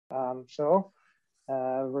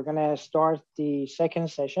We're going to start the second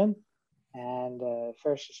session. And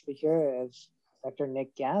first speaker is Dr.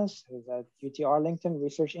 Nick Gans, who's at UT Arlington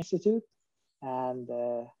Research Institute. And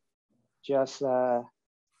just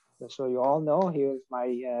so you all know, he was my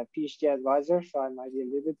PhD advisor, so I might be a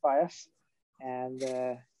little bit biased. And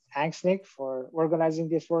thanks, Nick, for organizing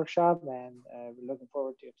this workshop, and we're looking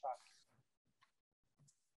forward to your talk.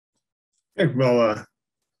 Okay, well,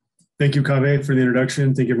 thank you, Kaveh, for the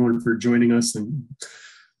introduction. Thank you, everyone, for joining us. And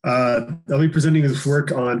I'll be presenting this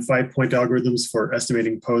work on 5-point algorithms for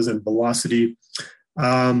estimating pose and velocity.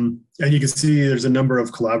 And you can see there's a number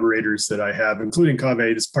of collaborators that I have, including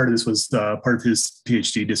Kaveh. This part of this was part of his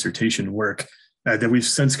PhD dissertation work that we've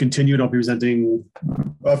since continued. I'll be presenting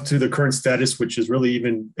up to the current status, which is really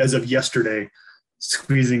even as of yesterday,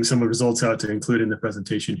 squeezing some of the results out to include in the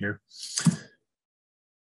presentation here.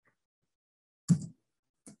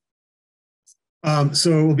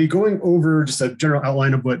 So we'll be going over just a general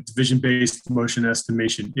outline of what division-based motion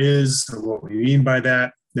estimation is, or what we mean by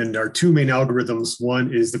that. Then there are two main algorithms.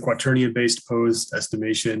 One is the quaternion-based pose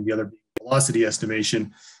estimation, the other being velocity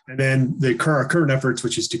estimation. And then our current efforts,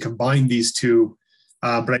 which is to combine these two,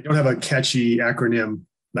 but I don't have a catchy acronym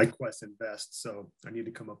like Quest and Best, so I need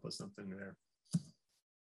to come up with something there.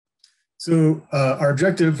 So our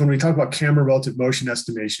objective when we talk about camera relative motion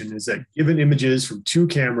estimation is that given images from two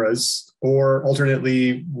cameras, or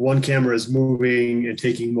alternately one camera is moving and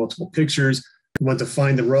taking multiple pictures, we want to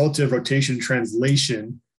find the relative rotation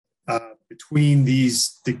translation between the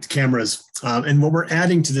cameras. And what we're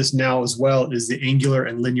adding to this now as well is the angular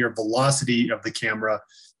and linear velocity of the camera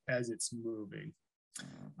as it's moving.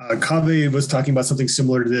 Kaveh was talking about something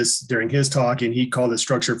similar to this during his talk, and he called it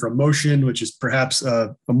structure from motion, which is perhaps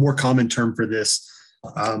a more common term for this.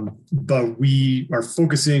 But we are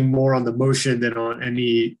focusing more on the motion than on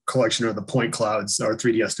any collection of the point clouds or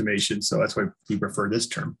 3D estimation. So that's why we prefer this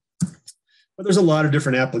term. But there's a lot of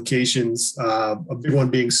different applications, a big one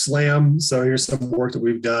being SLAM. So here's some work that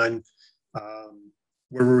we've done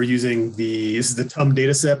where we're using this is the TUM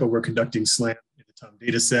data set, but we're conducting SLAM in the TUM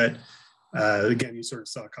data set. Again, you sort of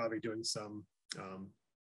saw Kaveh doing some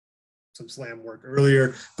SLAM work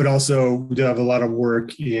earlier, but also we do have a lot of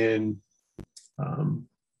work in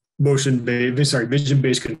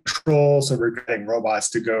vision-based control. So we're getting robots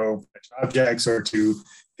to go fetch objects or to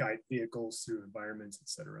guide vehicles through environments, et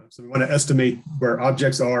cetera. So we want to estimate where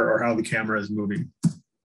objects are or how the camera is moving.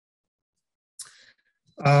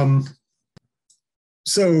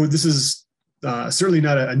 So this is certainly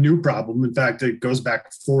not a new problem. In fact, it goes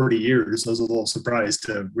back 40 years. I was a little surprised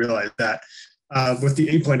to realize that with the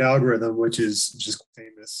 8-point algorithm, which is just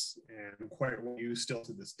famous and quite well used still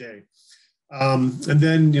to this day. And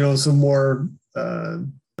then, some more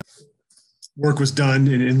work was done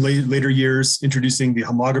in later years, introducing the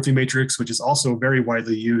homography matrix, which is also very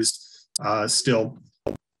widely used still.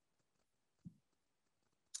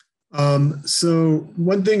 So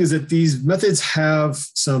one thing is that these methods have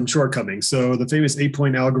some shortcomings. So the famous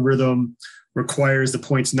 8-point algorithm requires the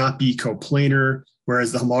points not be coplanar,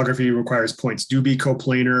 whereas the homography requires points do be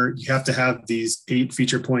coplanar. You have to have these 8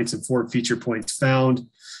 feature points and 4 feature points found.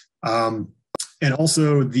 And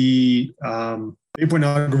also the 8-point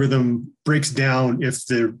algorithm breaks down if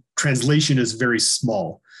the translation is very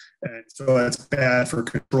small. And so that's bad for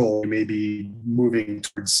control. You may be moving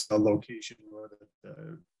towards a location where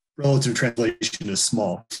the relative translation is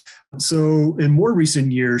small. So in more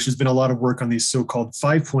recent years, there's been a lot of work on these so-called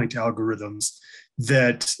 5-point algorithms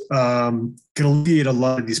that can alleviate a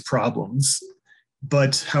lot of these problems.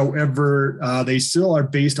 But however, they still are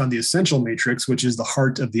based on the essential matrix, which is the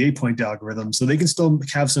heart of the 8-point algorithm. So they can still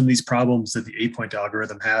have some of these problems that the 8-point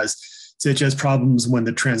algorithm has, such as problems when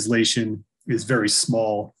the translation is very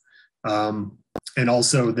small. And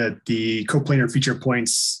also that the coplanar feature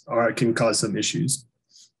points can cause some issues.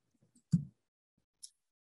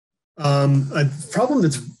 A problem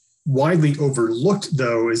that's widely overlooked,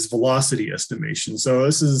 though, is velocity estimation. So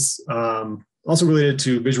this is also related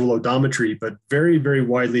to visual odometry, but very, very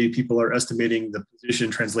widely people are estimating the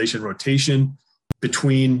position, translation, rotation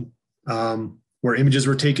between where images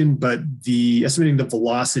were taken, but estimating the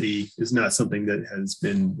velocity is not something that has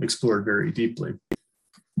been explored very deeply.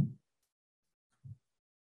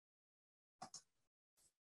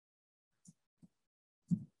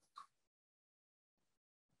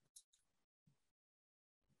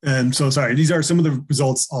 And so, sorry, these are some of the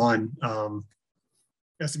results on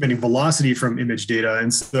estimating velocity from image data.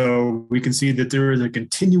 And so we can see that there is a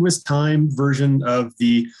continuous time version of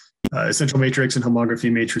the essential matrix and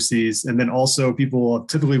homography matrices. And then also people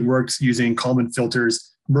typically work using Kalman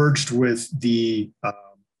filters merged with the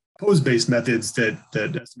pose-based methods that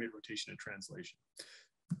estimate rotation and translation.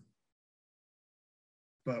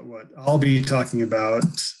 But what I'll be talking about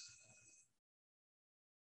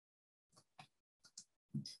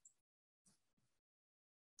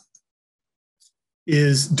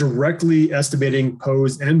is directly estimating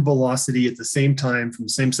pose and velocity at the same time from the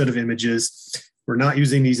same set of images. We're not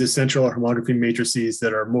using these essential or homography matrices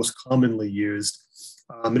that are most commonly used.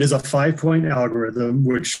 It is a 5-point algorithm,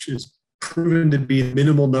 which is proven to be the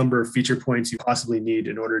minimal number of feature points you possibly need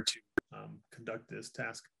in order to conduct this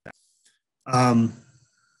task. The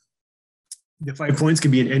 5 points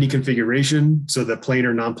can be in any configuration, so the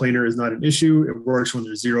planar, non-planar is not an issue. It works when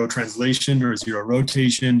there's 0 translation or 0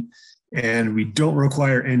 rotation, and we don't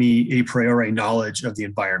require any a priori knowledge of the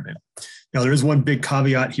environment. Now, there is one big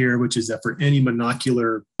caveat here, which is that for any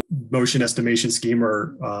monocular motion estimation scheme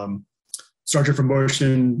or structure for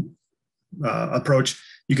motion approach,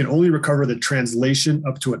 you can only recover the translation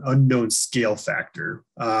up to an unknown scale factor.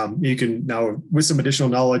 You can now, with some additional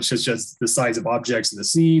knowledge, such as the size of objects in the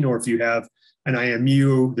scene, or if you have an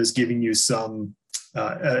IMU that's giving you some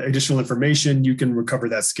additional information, you can recover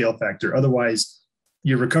that scale factor. Otherwise,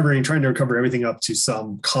 you're trying to recover everything up to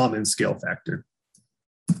some common scale factor.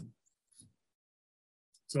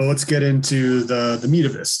 So let's get into the meat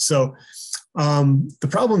of this. So the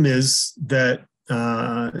problem is that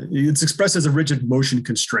it's expressed as a rigid motion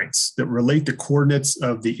constraints that relate the coordinates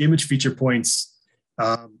of the image feature points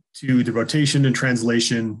to the rotation and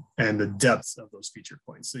translation and the depths of those feature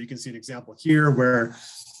points. So you can see an example here where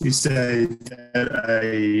you say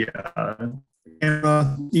that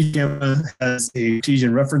each camera has a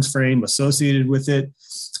Cartesian reference frame associated with it,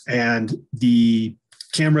 and the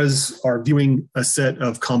cameras are viewing a set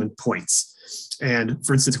of common points. And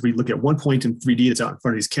for instance, if we look at one point in 3D that's out in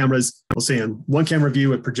front of these cameras, we'll say in one camera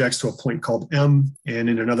view, it projects to a point called M, and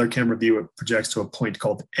in another camera view, it projects to a point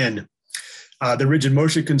called N. The rigid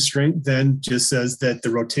motion constraint then just says that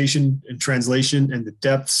the rotation and translation and the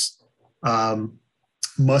depths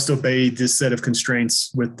must obey this set of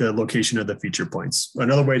constraints with the location of the feature points.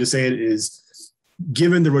 Another way to say it is,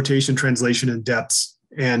 given the rotation, translation, and depths,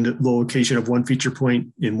 and the location of one feature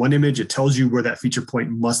point in one image, it tells you where that feature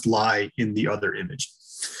point must lie in the other image.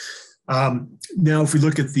 Now, if we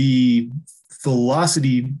look at the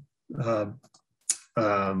velocity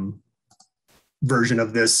version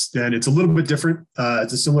of this, then it's a little bit different.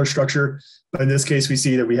 It's a similar structure, but in this case, we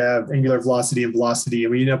see that we have angular velocity,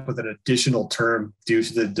 and we end up with an additional term due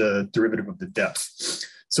to the derivative of the depth.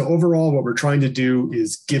 So overall, what we're trying to do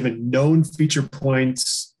is, given known feature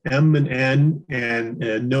points, M and N, and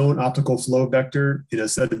a known optical flow vector in a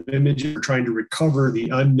set of images, we're trying to recover the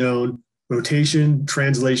unknown rotation,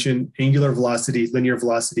 translation, angular velocity, linear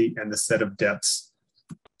velocity, and the set of depths.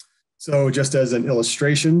 So just as an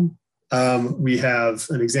illustration, we have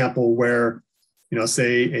an example where,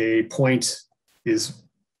 say a point is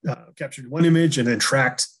captured in one image and then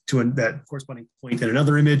tracked to that corresponding point in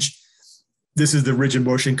another image. This is the rigid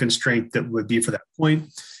motion constraint that would be for that point.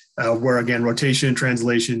 Where again, rotation,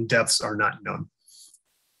 translation, depths are not known.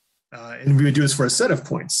 And we would do this for a set of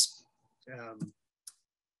points.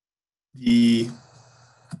 The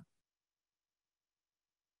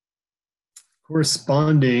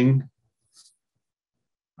corresponding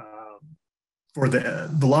for the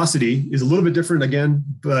velocity is a little bit different again,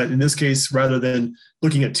 but in this case, rather than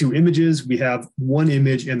looking at two images, we have one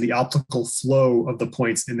image and the optical flow of the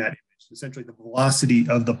points in that image, essentially the velocity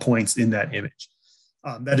of the points in that image.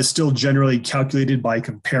 That is still generally calculated by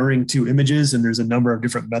comparing two images, and there's a number of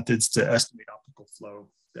different methods to estimate optical flow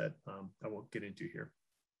that I won't get into here.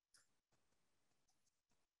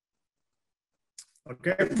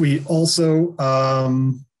 Okay, we also,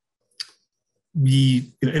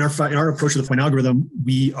 in our approach to the point algorithm,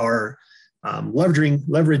 we are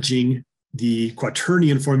leveraging the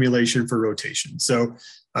quaternion formulation for rotation. So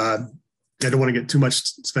I don't want to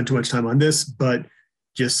spend too much time on this, but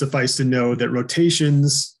just suffice to know that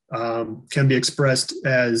rotations can be expressed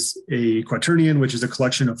as a quaternion, which is a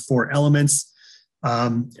collection of 4 elements.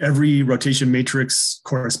 Every rotation matrix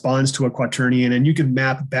corresponds to a quaternion, and you can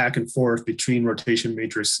map back and forth between rotation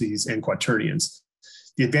matrices and quaternions.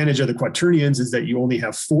 The advantage of the quaternions is that you only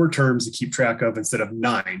have 4 terms to keep track of instead of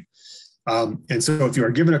 9. And so if you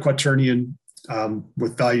are given a quaternion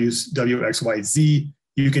with values W, X, Y, Z,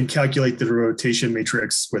 you can calculate the rotation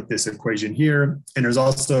matrix with this equation here. And there's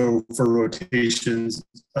also, for rotations,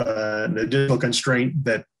 an additional constraint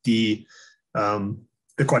that the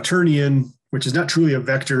quaternion, which is not truly a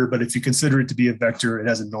vector, but if you consider it to be a vector, it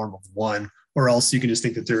has a norm of 1, or else you can just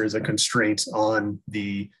think that there is a constraint on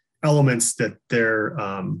the elements that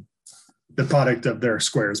the product of their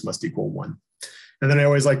squares must equal 1. And then I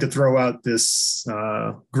always like to throw out this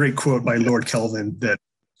great quote by Lord Kelvin that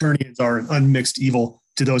quaternions are an unmixed evil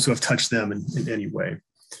to those who have touched them in any way.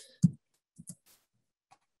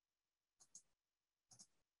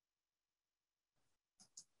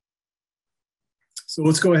 So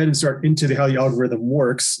let's go ahead and start into how the algorithm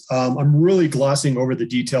works. I'm really glossing over the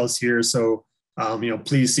details here, so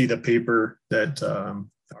please see the paper that our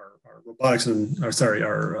robotics and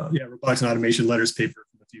robotics and automation letters paper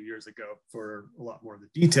from a few years ago for a lot more of the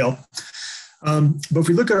detail. But if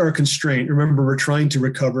we look at our constraint, remember we're trying to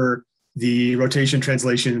recover the rotation,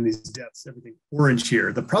 translation, and these depths, everything orange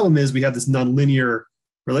here. The problem is we have this nonlinear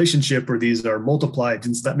relationship where these are multiplied,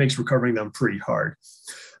 and so that makes recovering them pretty hard.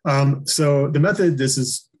 So the method, this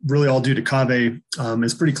is really all due to Kaveh,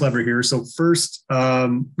 is pretty clever here. So first, we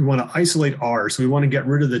want to isolate R. So we want to get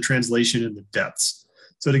rid of the translation and the depths.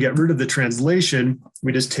 So to get rid of the translation,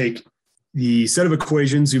 we just take the set of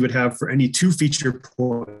equations we would have for any two feature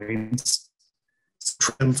points,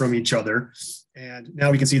 subtract them from each other. And now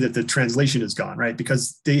we can see that the translation is gone, right?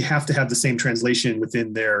 Because they have to have the same translation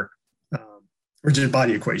within their rigid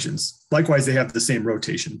body equations. Likewise, they have the same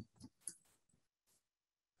rotation.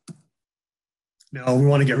 Now we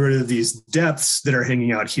want to get rid of these depths that are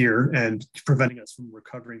hanging out here and preventing us from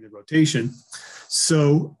recovering the rotation.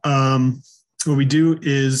 So what we do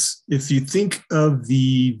is, if you think of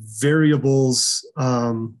the variables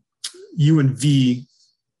u and v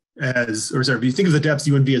as, if you think of the depths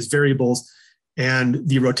u and v as variables and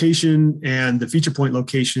the rotation and the feature point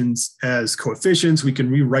locations as coefficients, we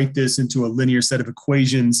can rewrite this into a linear set of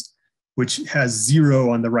equations which has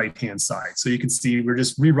 0 on the right-hand side. So you can see we're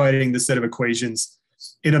just rewriting the set of equations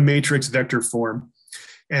in a matrix vector form.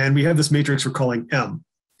 And we have this matrix we're calling M.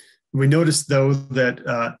 We notice, though,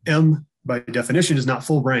 that M, by definition, is not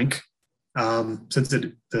full rank. Since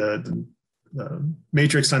the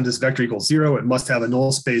matrix times this vector equals 0, it must have a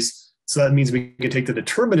null space. So that means we can take the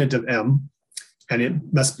determinant of M, and it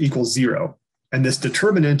must equal 0. And this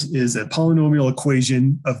determinant is a polynomial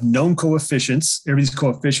equation of known coefficients. Every these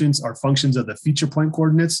coefficients are functions of the feature point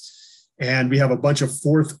coordinates. And we have a bunch of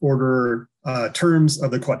fourth order terms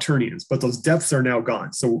of the quaternions, but those depths are now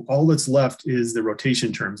gone. So all that's left is the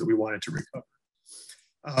rotation terms that we wanted to recover.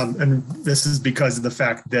 And this is because of the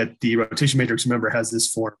fact that the rotation matrix, remember, has this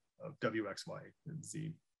form of W, X, Y, and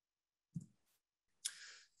Z.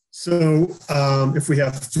 So if we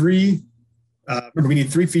have remember, we need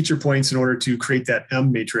 3 feature points in order to create that M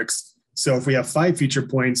matrix. So if we have 5 feature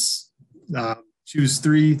points, choose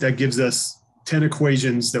 3, that gives us 10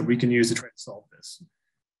 equations that we can use to try to solve this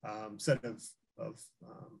set of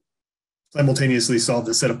simultaneously solve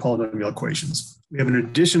this set of polynomial equations. We have an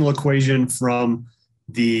additional equation from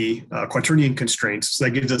the quaternion constraints. So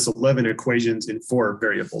that gives us 11 equations in 4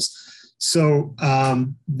 variables. So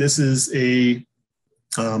this is a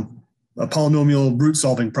polynomial root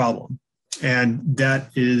solving problem. And that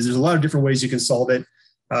is, there's a lot of different ways you can solve it.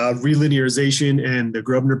 Relinearization and the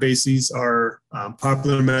Grosvenor bases are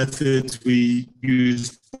popular methods. We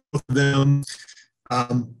use both of them.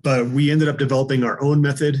 But we ended up developing our own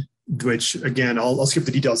method, which, again, I'll skip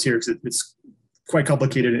the details here because it's quite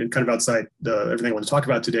complicated and kind of outside everything I want to talk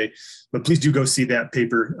about today. But please do go see that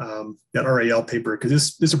paper, that RAL paper,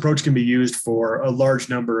 because this approach can be used for a large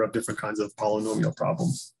number of different kinds of polynomial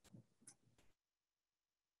problems.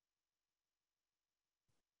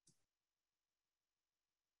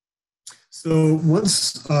 So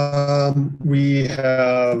once we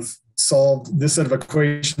have solved this set of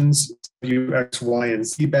equations, u, x, y, and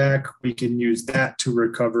z back, we can use that to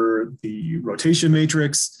recover the rotation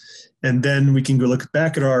matrix. And then we can go look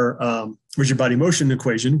back at our rigid body motion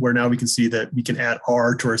equation, where now we can see that we can add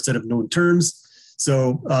r to our set of known terms.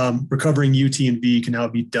 So recovering u, t, and v can now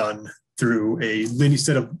be done through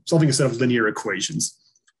solving a set of linear equations.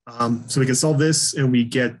 So we can solve this and we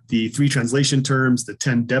get the 3 translation terms, the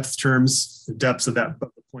 10 depth terms, the depths of the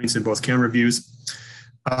points in both camera views.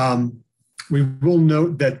 We will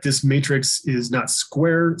note that this matrix is not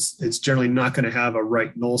square. It's generally not going to have a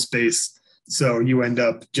right null space. So you end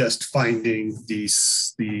up just finding the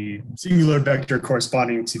singular vector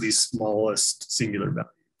corresponding to the smallest singular value.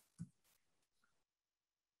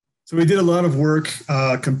 So we did a lot of work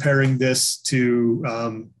comparing this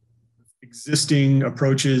to existing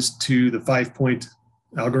approaches to the 5-point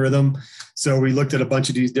algorithm. So we looked at a bunch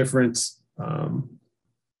of these different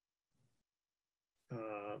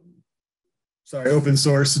open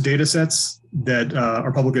source data sets that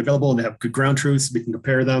are publicly available and they have good ground truths. We can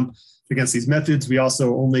compare them against these methods. We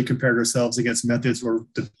also only compared ourselves against methods where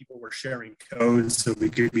the people were sharing code, so we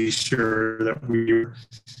could be sure that we were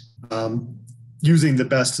using the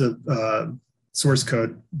best of source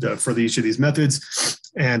code for each of these methods.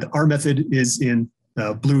 And our method is in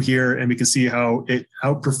blue here, and we can see how it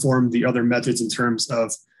outperformed the other methods in terms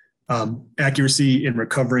of accuracy in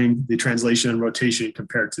recovering the translation and rotation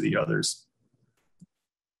compared to the others.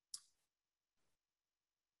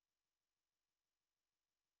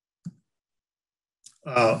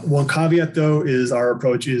 One caveat, though, is our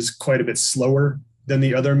approach is quite a bit slower than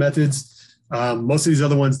the other methods. Most of these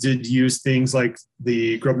other ones did use things like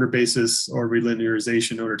the Grosvenor basis or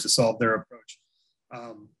relinearization in order to solve their approach.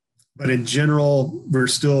 But in general, we're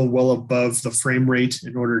still well above the frame rate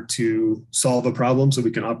in order to solve a problem, so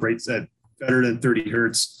we can operate at better than 30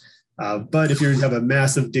 hertz. But if you have a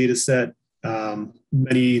massive data set,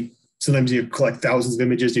 sometimes you collect thousands of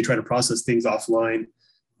images, you try to process things offline.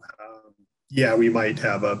 Yeah, we might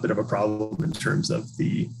have a bit of a problem in terms of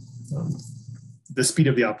the speed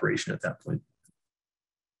of the operation at that point.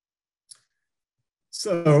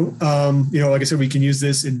 So, like I said, we can use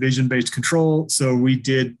this in vision-based control. So we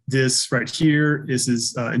did this right here. This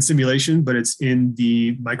is in simulation, but it's in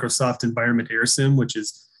the Microsoft Environment AirSim, which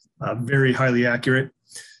is very highly accurate.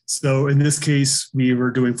 So in this case, we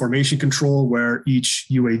were doing formation control where each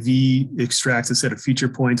UAV extracts a set of feature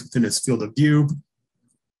points within its field of view.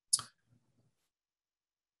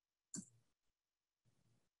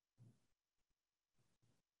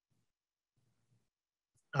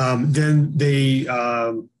 Then they,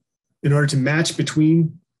 in order to match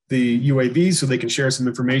between the UAVs so they can share some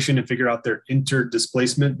information and figure out their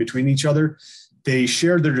interdisplacement between each other, they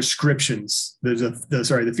share their descriptions,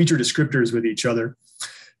 the feature descriptors with each other.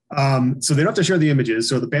 So they don't have to share the images,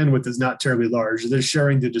 so the bandwidth is not terribly large. They're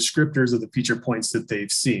sharing the descriptors of the feature points that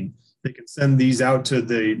they've seen. They can send these out to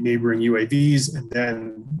the neighboring UAVs, and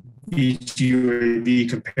then each UAV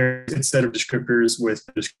compares its set of descriptors with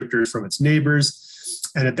the descriptors from its neighbors.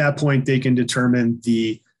 And at that point, they can determine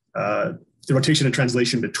the rotation and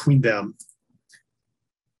translation between them.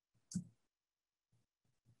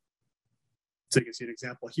 So you can see an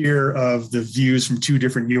example here of the views from two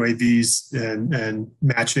different UAVs and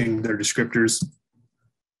matching their descriptors.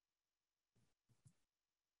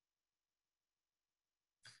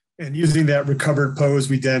 And using that recovered pose,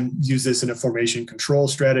 we then use this in a formation control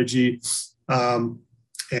strategy. And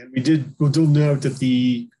we'll note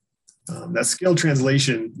that that scale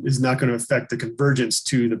translation is not going to affect the convergence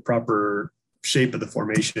to the proper shape of the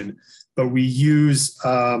formation, but we use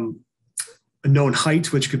a known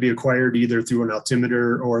height, which could be acquired either through an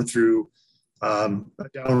altimeter or through a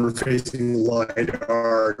downward-facing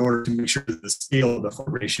LiDAR in order to make sure that the scale of the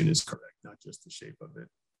formation is correct, not just the shape of it.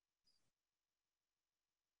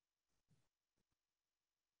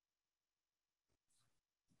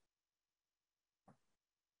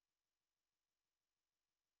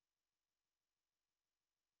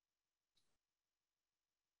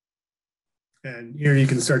 And here you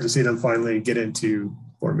can start to see them finally get into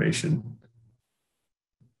formation.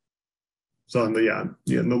 So on the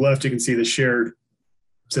left, you can see the shared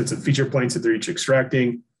sets of feature points that they're each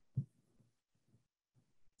extracting.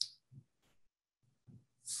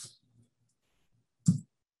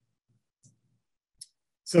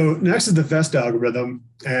 So next is the VEST algorithm.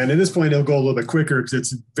 And at this point, it'll go a little bit quicker because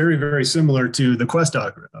it's very, very similar to the Quest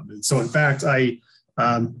algorithm. And so in fact, I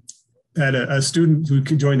had a student who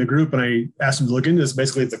joined the group, and I asked him to look into this.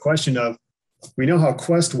 Basically, it's the question of, we know how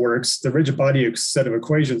Quest works. The rigid body set of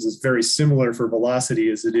equations is very similar for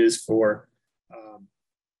velocity as it is for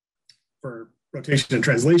rotation and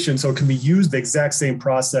translation. So it can be used the exact same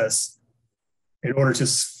process in order to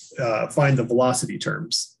find the velocity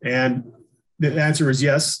terms. And the answer is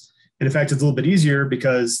yes. And in fact, it's a little bit easier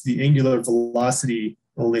because the angular velocity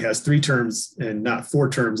only has 3 terms and not 4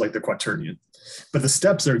 terms like the quaternion. But the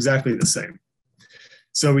steps are exactly the same.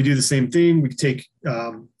 So we do the same thing. We take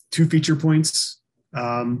 2 feature points,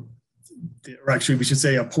 or actually we should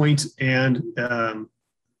say a point and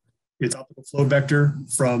its optical flow vector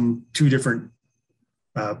from 2 different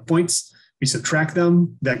points. We subtract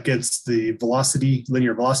them. That gets the velocity,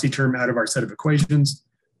 linear velocity term out of our set of equations.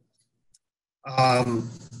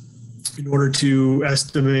 In order to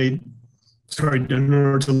eliminate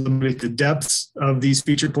the depths of these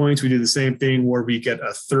feature points, we do the same thing where we get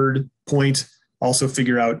a 3rd point, also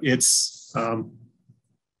figure out its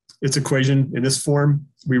equation in this form.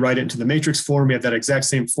 We write it into the matrix form. We have that exact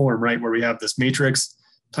same form, right, where we have this matrix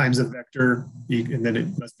times a vector, and then it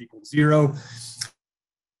must equal 0.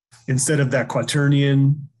 Instead of that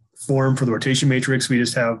quaternion form for the rotation matrix, we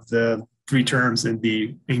just have the 3 terms in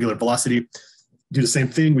the angular velocity. Do the same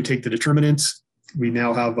thing. We take the determinant. We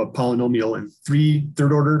now have a polynomial in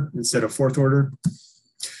 3rd order instead of 4th order.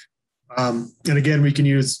 And again, we can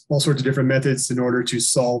use all sorts of different methods in order to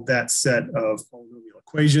solve that set of polynomial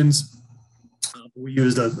equations. We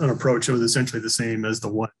used an approach that was essentially the same as the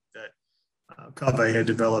one that Kaveh had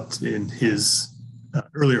developed in his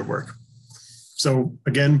earlier work. So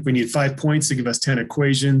again, we need 5 points to give us 10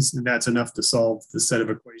 equations, and that's enough to solve the set of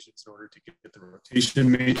equations in order to get the rotation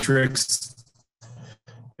matrix.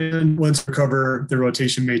 And once we recover the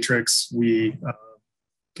rotation matrix, we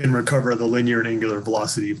can recover the linear and angular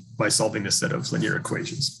velocity by solving a set of linear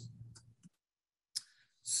equations.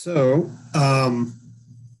 So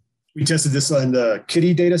we tested this on the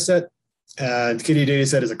Kitty data set. The Kitty data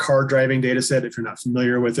set is a car driving data set if you're not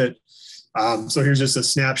familiar with it. So here's just a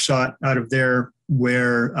snapshot out of there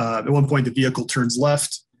where at one point the vehicle turns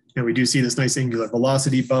left, and we do see this nice angular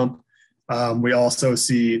velocity bump. We also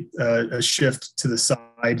see a shift to the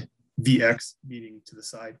side, Vx, meaning to the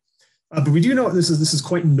side. But we do know this is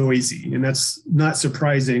quite noisy, and that's not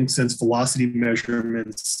surprising since velocity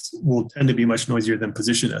measurements will tend to be much noisier than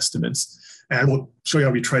position estimates. And we'll show you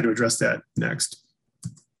how we try to address that next.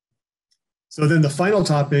 So then the final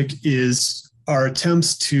topic is our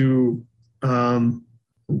attempts to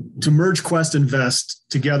merge Quest and Vest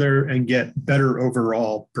together and get better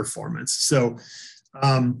overall performance. So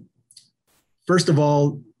first of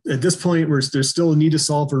all, at this point, there's still a need to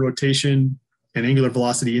solve for rotation and angular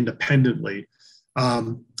velocity independently.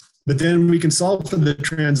 But then we can solve for the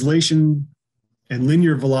translation and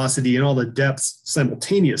linear velocity and all the depths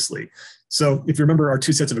simultaneously. So if you remember our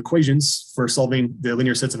two sets of equations for solving the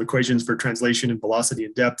linear sets of equations for translation and velocity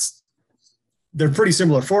and depths, they're pretty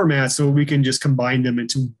similar formats, so we can just combine them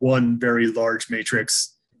into one very large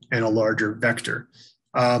matrix and a larger vector.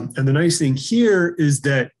 And the nice thing here is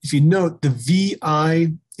that if you note, the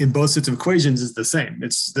VI in both sets of equations is the same.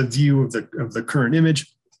 It's the view of the current image.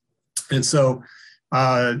 And so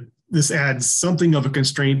this adds something of a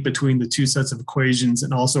constraint between the two sets of equations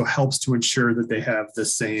and also helps to ensure that they have the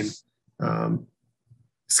same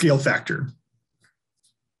scale factor.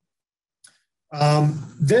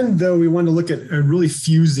 Then, though, we want to look at really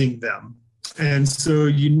fusing them. And so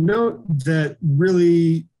you note that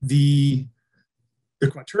really the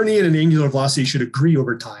quaternion and angular velocity should agree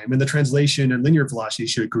over time, and the translation and linear velocity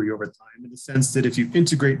should agree over time, in the sense that if you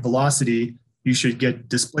integrate velocity, you should get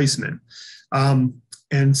displacement.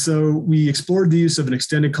 And so we explored the use of an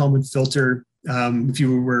extended Kalman filter. If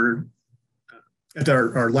you were at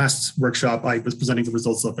our last workshop, I was presenting the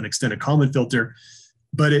results of an extended Kalman filter,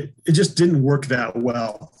 but it just didn't work that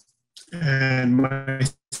well. And my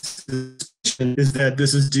suspicion is that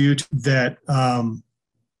this is due to that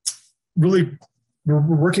really we're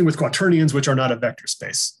working with quaternions, which are not a vector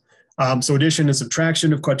space. So addition and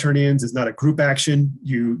subtraction of quaternions is not a group action.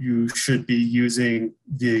 You should be using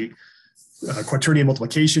the quaternion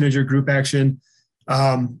multiplication as your group action.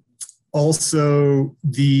 Also,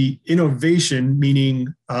 the innovation,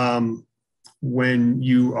 meaning when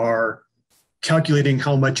you are calculating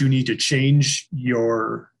how much you need to change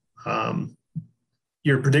your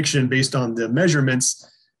prediction based on the measurements,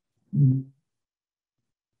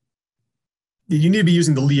 you need to be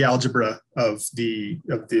using the Lie algebra of the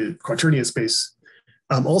quaternion space.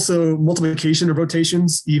 Also, multiplication of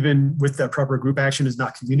rotations, even with that proper group action, is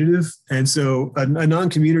not commutative. And so a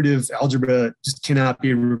non-commutative algebra just cannot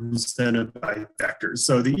be represented by vectors.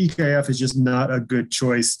 So the EKF is just not a good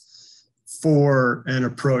choice for an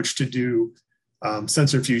approach to do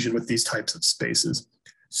sensor fusion with these types of spaces.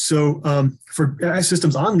 So for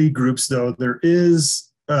systems on Lie groups, though, there is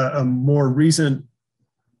a more recent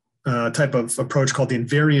type of approach called the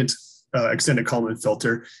invariant extended Kalman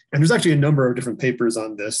filter. And there's actually a number of different papers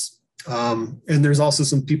on this. And there's also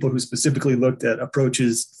some people who specifically looked at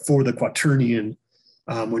approaches for the quaternion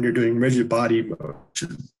when you're doing rigid body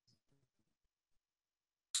motion.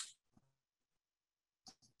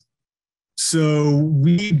 So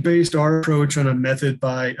we based our approach on a method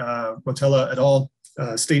by Rotella et al.,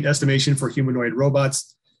 state estimation for humanoid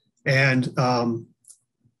robots. And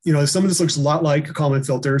some of this looks a lot like a Kalman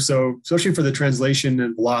filter. So especially for the translation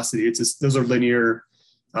and velocity, it's just, those are linear.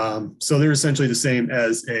 So they're essentially the same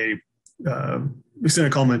as a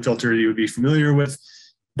extended Kalman filter you would be familiar with.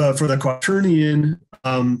 But for the quaternion,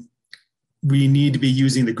 we need to be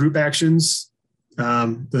using the group actions,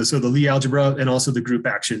 so the Lie algebra, and also the group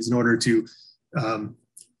actions in order to,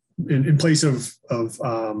 in place of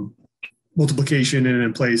multiplication and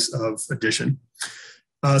in place of addition.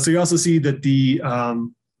 So you also see that the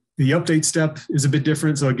update step is a bit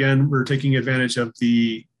different. So again, we're taking advantage of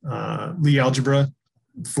the Lie algebra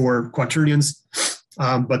for quaternions,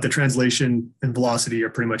 but the translation and velocity are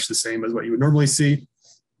pretty much the same as what you would normally see.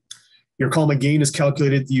 Your Kalman gain is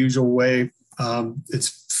calculated the usual way.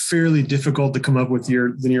 It's fairly difficult to come up with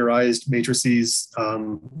your linearized matrices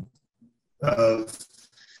of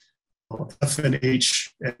F and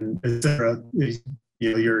H and et cetera. You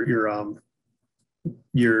know,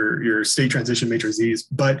 your state transition matrices.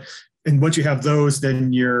 But and once you have those,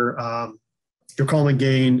 then your Kalman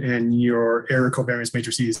gain and your error covariance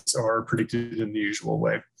matrices are predicted in the usual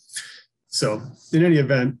way. So in any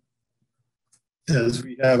event, as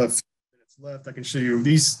we have a few minutes left, I can show you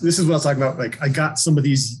these. This is what I was talking about. Like I got some of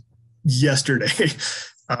these yesterday.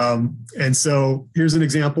 And so here's an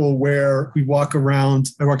example where we walk around.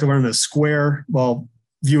 I walked around a square while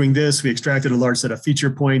viewing this. We extracted a large set of feature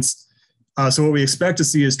points. So what we expect to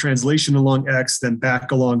see is translation along X, then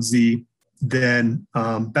back along Z, then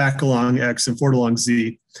back along X and forward along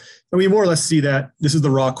Z. And we more or less see that this is the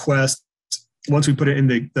raw quest. Once we put it in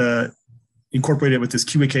the incorporate it with this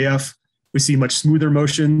QAKF, we see much smoother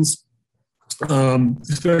motions,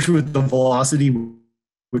 especially with the velocity,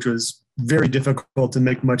 which was very difficult to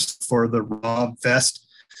make much for the raw vest.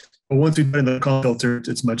 But once we put in the Kalman filter,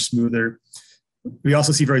 it's much smoother. We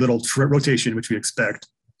also see very little rotation, which we expect.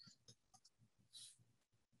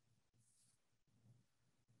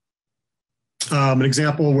 An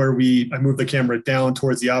example where I move the camera down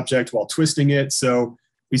towards the object while twisting it. So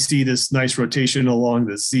we see this nice rotation along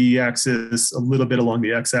the Z-axis, a little bit along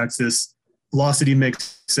the X-axis. Velocity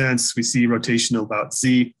makes sense. We see rotation about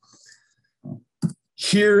Z.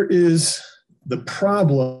 Here is the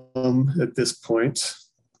problem at this point.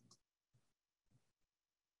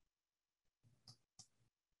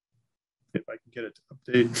 If I can get it to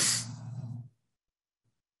update.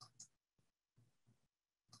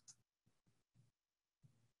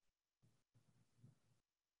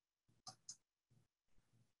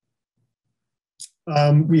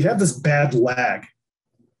 We have this bad lag.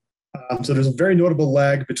 So there's a very notable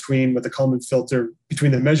lag between what the Kalman filter,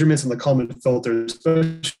 between the measurements and the Kalman filter,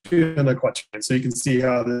 especially in the quaternion. So you can see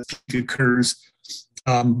how this occurs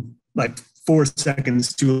like 4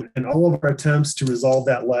 seconds to, and all of our attempts to resolve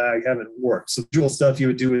that lag haven't worked. So the usual stuff you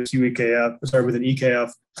would do with with an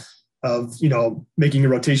EKF of, you know, making a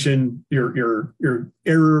rotation, your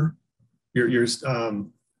error, your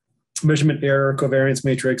measurement error covariance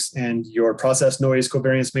matrix and your process noise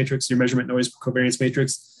covariance matrix, your measurement noise covariance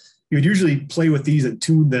matrix. You would usually play with these and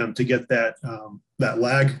tune them to get that that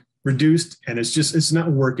lag reduced, and it's not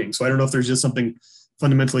working. So I don't know if there's just something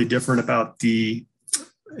fundamentally different about the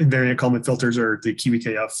invariant Kalman filters or the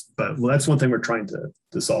QEKF, but well, that's one thing we're trying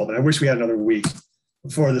to solve. And I wish we had another week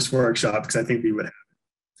before this workshop because I think we would have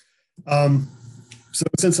it. So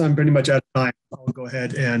since I'm pretty much out of time, I'll go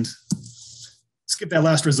ahead and skip that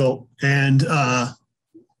last result. And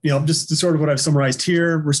you know, just sort of what I've summarized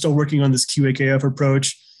here, we're still working on this QAKF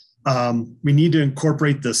approach. We need to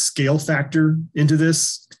incorporate the scale factor into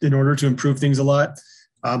this in order to improve things a lot.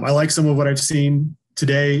 I like some of what I've seen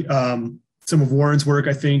today. Some of Warren's work,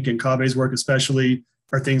 I think, and Kabe's work especially,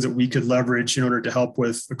 are things that we could leverage in order to help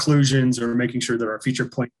with occlusions or making sure that our feature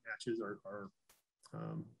point matches are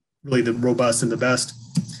really the robust and the best.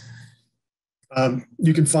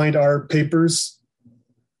 You can find our papers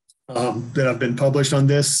that have been published on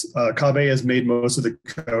this. Kabe has made most of the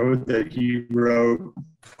code that he wrote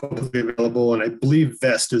publicly available, and I believe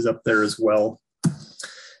Vest is up there as well.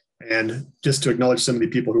 And just to acknowledge some of the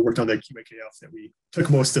people who worked on that QAKF, that we took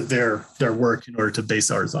most of their work in order to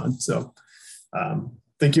base ours on. So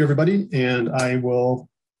thank you, everybody. And I will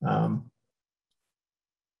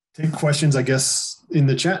take questions, I guess, in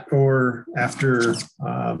the chat or after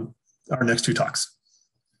our next two talks.